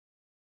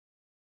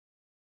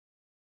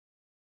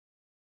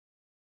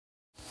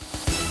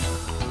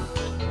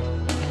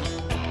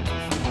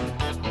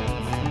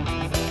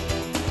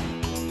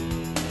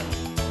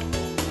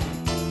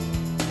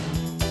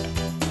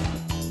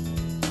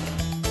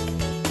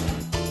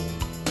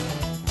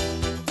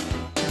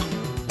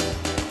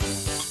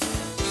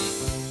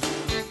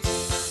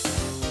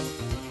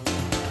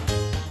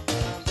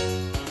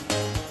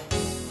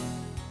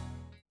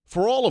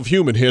For all of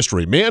human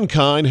history,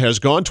 mankind has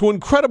gone to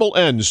incredible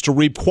ends to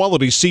reap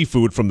quality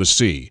seafood from the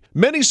sea.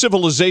 Many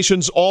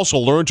civilizations also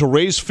learned to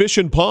raise fish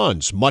in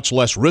ponds, much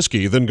less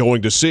risky than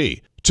going to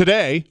sea.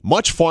 Today,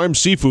 much farmed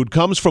seafood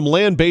comes from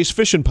land-based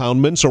fish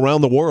impoundments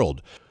around the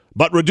world.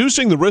 But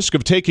reducing the risk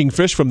of taking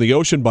fish from the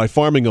ocean by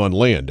farming on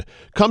land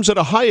comes at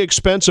a high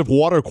expense of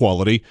water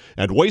quality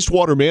and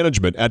wastewater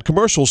management at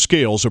commercial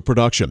scales of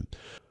production.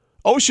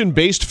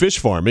 Ocean-based fish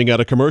farming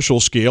at a commercial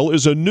scale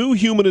is a new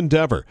human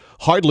endeavor,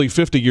 hardly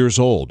 50 years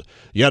old.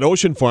 Yet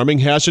ocean farming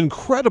has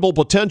incredible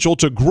potential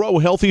to grow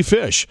healthy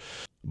fish.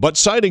 But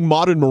siting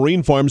modern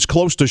marine farms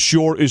close to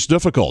shore is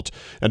difficult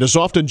and has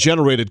often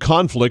generated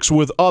conflicts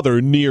with other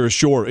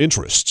near-shore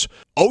interests.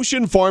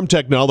 Ocean Farm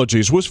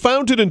Technologies was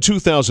founded in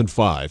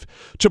 2005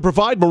 to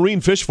provide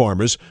marine fish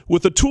farmers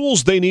with the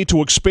tools they need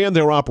to expand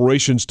their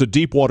operations to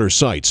deep-water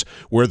sites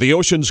where the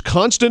ocean's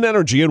constant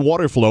energy and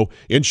water flow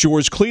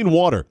ensures clean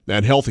water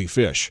and healthy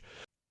fish.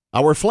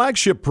 Our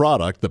flagship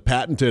product, the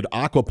patented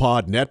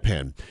Aquapod Net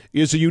Pen,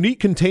 is a unique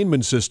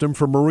containment system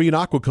for marine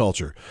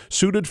aquaculture,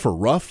 suited for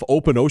rough,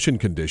 open ocean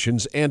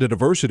conditions and a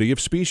diversity of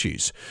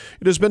species.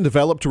 It has been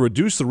developed to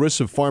reduce the risks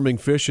of farming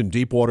fish in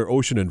deepwater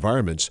ocean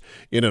environments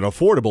in an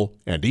affordable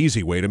and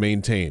easy way to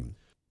maintain.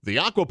 The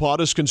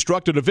Aquapod is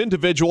constructed of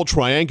individual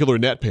triangular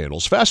net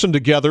panels fastened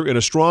together in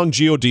a strong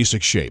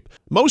geodesic shape.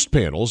 Most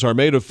panels are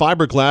made of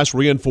fiberglass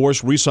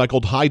reinforced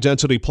recycled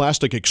high-density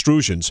plastic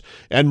extrusions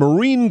and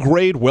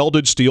marine-grade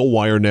welded steel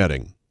wire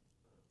netting.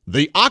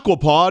 The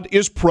Aquapod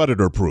is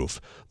predator-proof.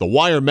 The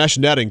wire mesh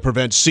netting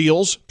prevents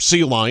seals,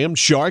 sea lions,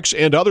 sharks,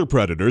 and other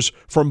predators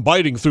from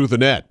biting through the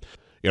net.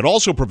 It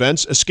also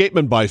prevents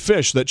escapement by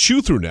fish that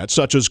chew through nets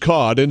such as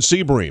cod and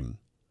sea bream.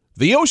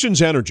 The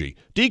ocean's energy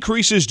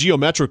decreases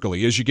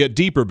geometrically as you get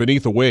deeper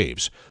beneath the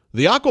waves.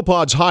 The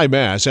Aquapod's high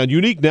mass and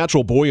unique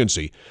natural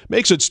buoyancy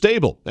makes it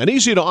stable and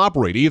easy to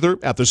operate either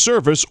at the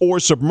surface or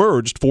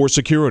submerged for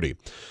security.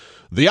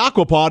 The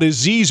Aquapod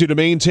is easy to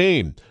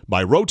maintain.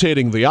 By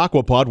rotating the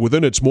Aquapod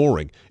within its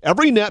mooring,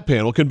 every net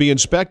panel can be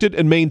inspected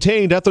and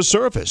maintained at the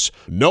surface.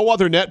 No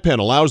other net pen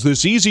allows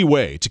this easy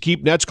way to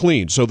keep nets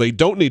clean so they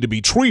don't need to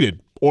be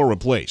treated or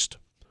replaced.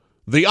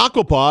 The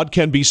Aquapod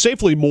can be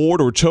safely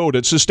moored or towed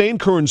at sustained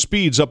current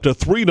speeds up to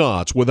 3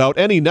 knots without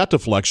any net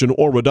deflection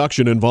or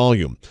reduction in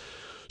volume.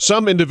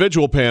 Some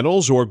individual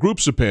panels or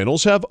groups of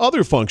panels have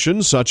other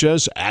functions such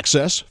as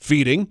access,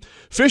 feeding,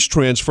 fish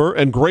transfer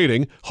and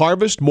grading,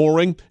 harvest,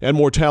 mooring, and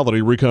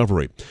mortality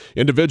recovery.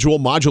 Individual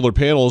modular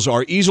panels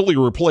are easily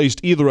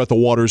replaced either at the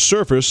water's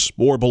surface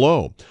or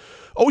below.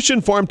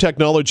 Ocean Farm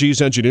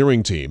Technologies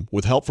engineering team,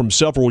 with help from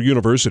several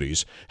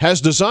universities,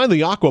 has designed the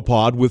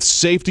Aquapod with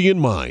safety in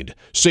mind.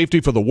 Safety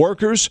for the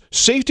workers,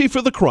 safety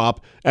for the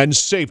crop, and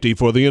safety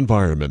for the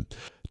environment.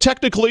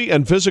 Technically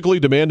and physically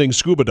demanding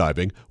scuba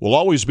diving will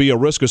always be a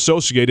risk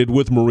associated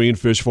with marine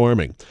fish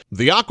farming.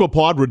 The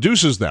Aquapod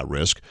reduces that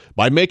risk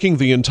by making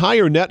the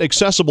entire net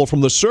accessible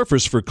from the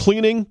surface for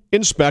cleaning,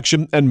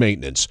 inspection, and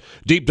maintenance.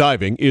 Deep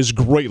diving is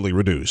greatly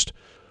reduced.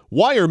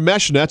 Wire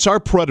mesh nets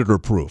are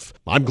predator-proof.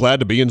 I'm glad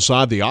to be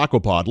inside the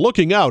Aquapod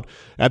looking out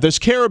at this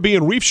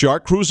Caribbean reef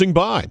shark cruising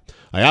by.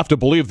 I have to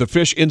believe the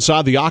fish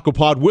inside the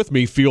Aquapod with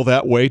me feel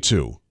that way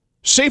too.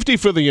 Safety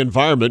for the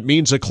environment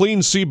means a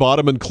clean sea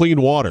bottom and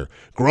clean water,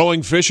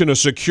 growing fish in a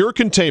secure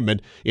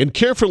containment in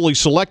carefully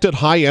selected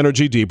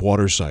high-energy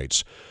deepwater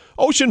sites.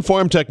 Ocean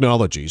Farm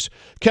Technologies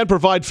can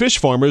provide fish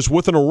farmers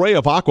with an array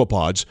of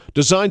aquapods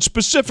designed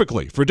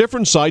specifically for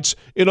different sites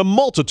in a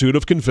multitude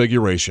of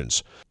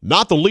configurations.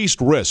 Not the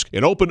least risk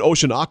in open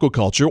ocean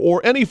aquaculture,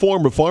 or any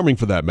form of farming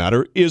for that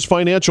matter, is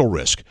financial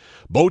risk.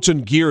 Boats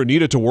and gear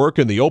needed to work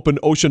in the open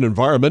ocean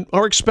environment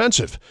are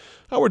expensive.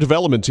 Our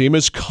development team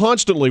is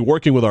constantly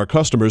working with our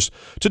customers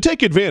to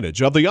take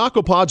advantage of the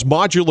Aquapod's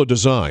modular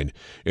design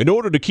in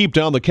order to keep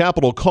down the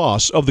capital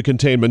costs of the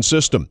containment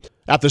system.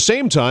 At the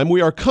same time,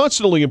 we are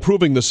constantly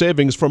improving the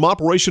savings from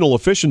operational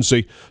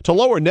efficiency to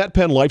lower net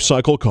pen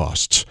lifecycle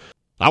costs.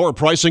 Our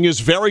pricing is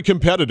very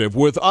competitive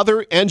with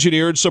other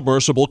engineered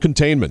submersible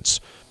containments.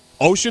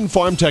 Ocean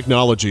Farm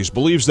Technologies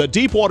believes that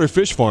deepwater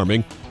fish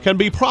farming can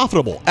be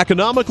profitable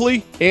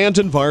economically and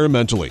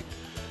environmentally.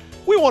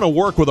 We want to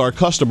work with our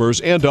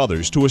customers and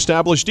others to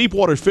establish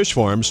deepwater fish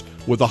farms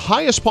with the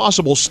highest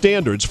possible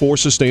standards for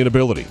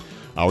sustainability.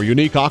 Our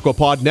unique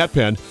Aquapod Net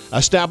Pen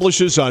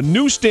establishes a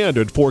new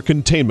standard for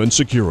containment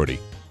security.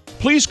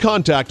 Please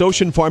contact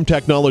Ocean Farm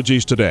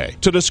Technologies today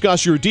to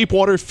discuss your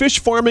deepwater fish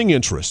farming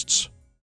interests.